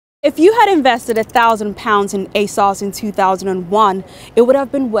If you had invested £1,000 in ASOS in 2001, it would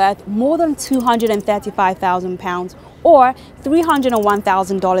have been worth more than £235,000 or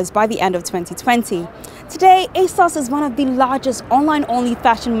 $301,000 by the end of 2020. Today, ASOS is one of the largest online-only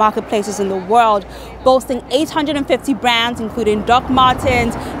fashion marketplaces in the world, boasting 850 brands including Doc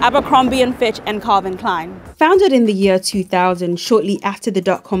Martens, Abercrombie & Fitch, and Calvin Klein. Founded in the year 2000, shortly after the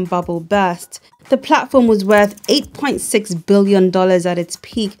dot-com bubble burst, the platform was worth $8.6 billion at its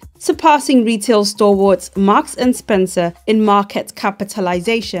peak, surpassing retail stalwarts Marks & Spencer in market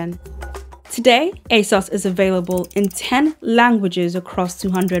capitalization. Today, ASOS is available in 10 languages across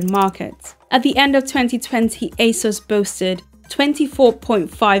 200 markets. At the end of 2020, ASOS boasted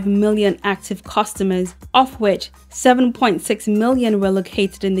 24.5 million active customers, of which 7.6 million were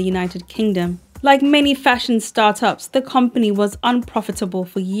located in the United Kingdom. Like many fashion startups, the company was unprofitable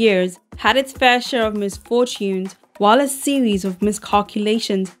for years, had its fair share of misfortunes, while a series of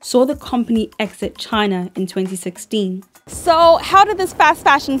miscalculations saw the company exit China in 2016. So, how did this fast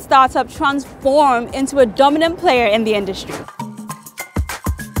fashion startup transform into a dominant player in the industry?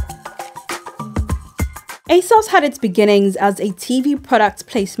 ASOS had its beginnings as a TV product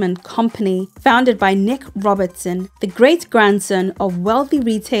placement company founded by Nick Robertson, the great-grandson of wealthy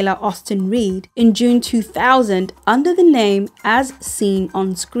retailer Austin Reed, in June 2000 under the name As Seen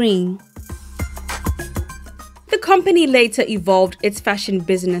on Screen. The company later evolved its fashion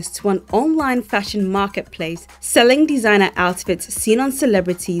business to an online fashion marketplace, selling designer outfits seen on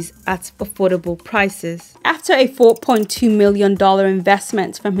celebrities at affordable prices. After a $4.2 million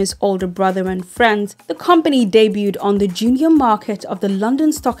investment from his older brother and friends, the company debuted on the junior market of the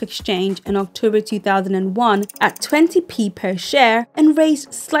London Stock Exchange in October 2001 at 20p per share and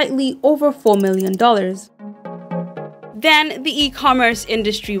raised slightly over $4 million. Then, the e-commerce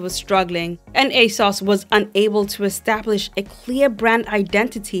industry was struggling, and ASOS was unable to establish a clear brand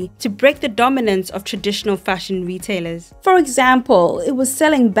identity to break the dominance of traditional fashion retailers. For example, it was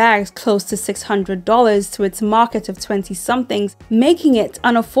selling bags close to $600 to its market of 20-somethings, making it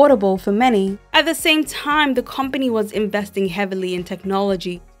unaffordable for many. At the same time, the company was investing heavily in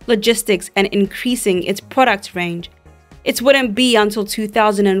technology, logistics, and increasing its product range. It wouldn't be until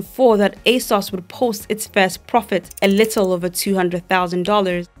 2004 that ASOS would post its first profit, a little over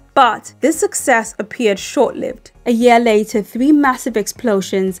 $200,000. But this success appeared short-lived. A year later, 3 massive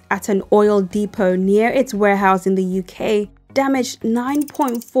explosions at an oil depot near its warehouse in the UK damaged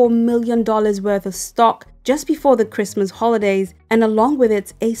 $9.4 million worth of stock just before the Christmas holidays, and along with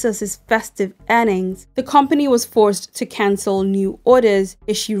it, ASOS's festive earnings. The company was forced to cancel new orders,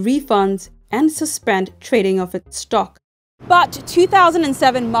 issue refunds, and suspend trading of its stock. But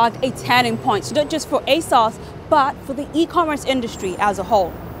 2007 marked a turning point, not just for ASOS, but for the e-commerce industry as a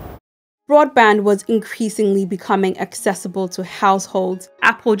whole. Broadband was increasingly becoming accessible to households.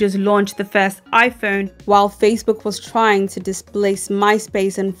 Apple just launched the first iPhone, while Facebook was trying to displace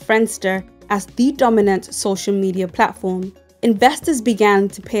MySpace and Friendster as the dominant social media platform. Investors began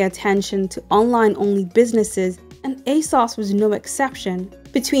to pay attention to online-only businesses, and ASOS was no exception.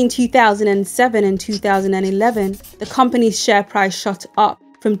 Between 2007 and 2011, the company's share price shot up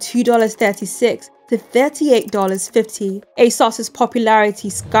from $2.36 to $38.50. ASOS's popularity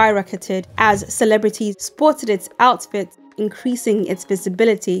skyrocketed as celebrities sported its outfits, increasing its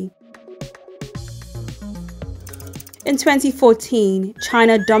visibility. In 2014,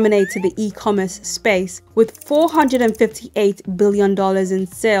 China dominated the e-commerce space with $458 billion in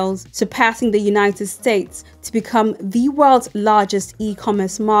sales, surpassing the United States to become the world's largest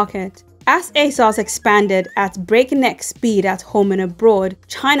e-commerce market. As ASOS expanded at breakneck speed at home and abroad,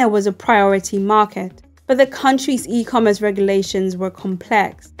 China was a priority market. But the country's e-commerce regulations were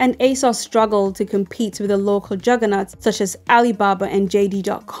complex, and ASOS struggled to compete with the local juggernauts such as Alibaba and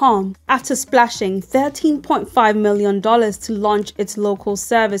JD.com. After splashing $13.5 million to launch its local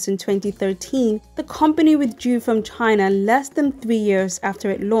service in 2013, the company withdrew from China less than 3 years after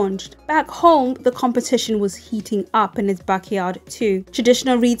it launched. Back home, the competition was heating up in its backyard too.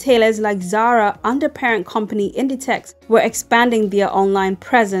 Traditional retailers like Zara under parent company Inditex were expanding their online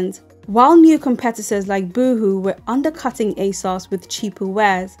presence, while new competitors like Boohoo were undercutting ASOS with cheaper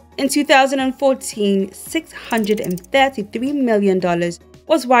wares. In 2014, $633 million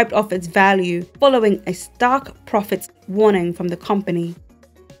was wiped off its value, following a stark profits warning from the company.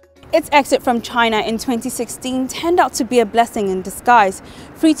 Its exit from China in 2016 turned out to be a blessing in disguise.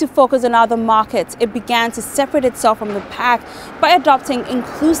 Free to focus on other markets, it began to separate itself from the pack by adopting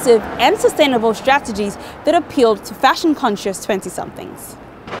inclusive and sustainable strategies that appealed to fashion-conscious 20-somethings.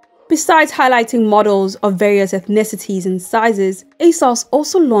 Besides highlighting models of various ethnicities and sizes, ASOS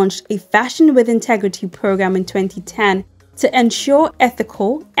also launched a Fashion with Integrity program in 2010 to ensure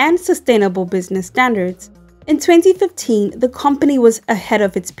ethical and sustainable business standards. In 2015, the company was ahead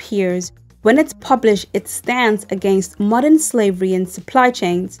of its peers when it published its stance against modern slavery in supply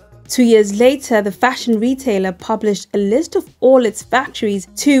chains. 2 years later, the fashion retailer published a list of all its factories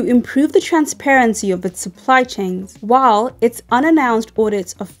to improve the transparency of its supply chains, while its unannounced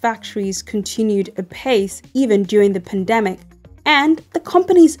audits of factories continued apace even during the pandemic. And the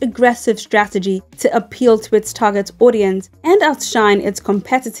company's aggressive strategy to appeal to its target audience and outshine its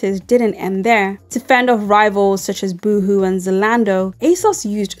competitors didn't end there. To fend off rivals such as Boohoo and Zalando, ASOS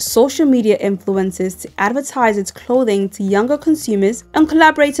used social media influencers to advertise its clothing to younger consumers and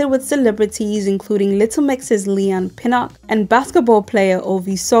collaborated with celebrities including Little Mix's Leon Pinnock and basketball player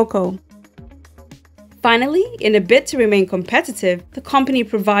Ovi Soko. Finally, in a bid to remain competitive, the company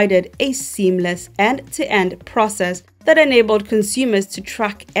provided a seamless end-to-end process that enabled consumers to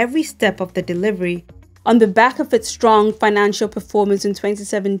track every step of the delivery. On the back of its strong financial performance in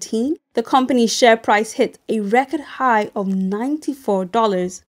 2017, the company's share price hit a record high of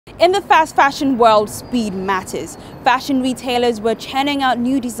 $94. In the fast fashion world, speed matters. Fashion retailers were churning out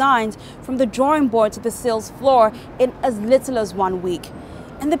new designs from the drawing board to the sales floor in as little as 1 week.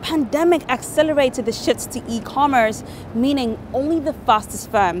 And the pandemic accelerated the shift to e-commerce, meaning only the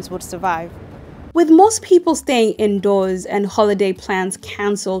fastest firms would survive. With most people staying indoors and holiday plans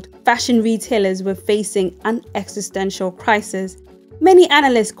cancelled, fashion retailers were facing an existential crisis. Many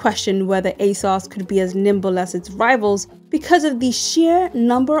analysts questioned whether ASOS could be as nimble as its rivals because of the sheer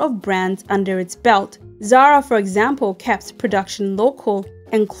number of brands under its belt. Zara, for example, kept production local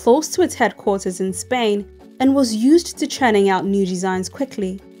and close to its headquarters in Spain, and was used to churning out new designs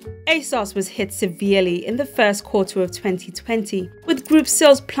quickly. ASOS was hit severely in the first quarter of 2020, with group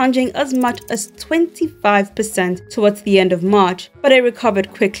sales plunging as much as 25% towards the end of March, but it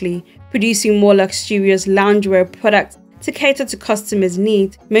recovered quickly, producing more luxurious loungewear products to cater to customers'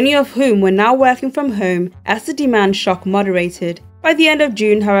 needs, many of whom were now working from home as the demand shock moderated. By the end of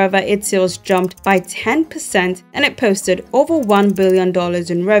June, however, its sales jumped by 10% and it posted over $1 billion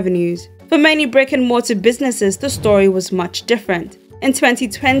in revenues. For many brick-and-mortar businesses, the story was much different. In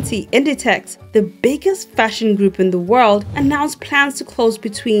 2020, Inditex, the biggest fashion group in the world, announced plans to close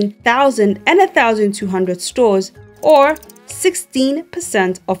between 1,000 and 1,200 stores, or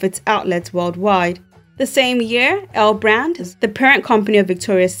 16% of its outlets worldwide. The same year, L Brand, the parent company of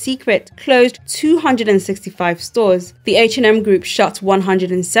Victoria's Secret, closed 265 stores. The H&M Group shut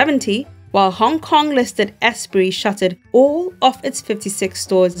 170, while Hong Kong-listed Esprit shuttered all of its 56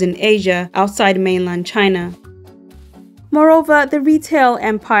 stores in Asia outside mainland China. Moreover, the retail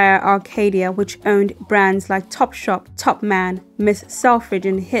empire Arcadia, which owned brands like Topshop, Topman, Miss Selfridge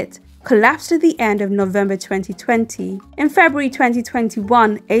and Hit, collapsed at the end of November 2020. In February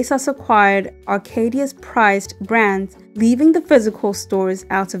 2021, ASOS acquired Arcadia's prized brands, leaving the physical stores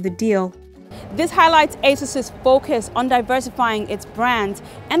out of the deal. This highlights ASOS's focus on diversifying its brands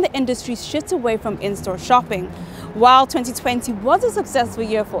and the industry's shift away from in-store shopping. While 2020 was a successful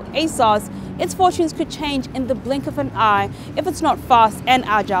year for ASOS, its fortunes could change in the blink of an eye if it's not fast and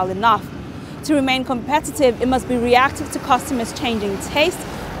agile enough. To remain competitive, it must be reactive to customers' changing tastes,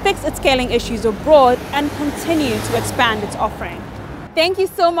 fix its scaling issues abroad, and continue to expand its offering. Thank you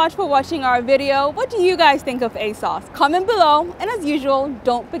so much for watching our video. What do you guys think of ASOS? Comment below, and as usual,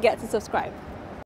 don't forget to subscribe.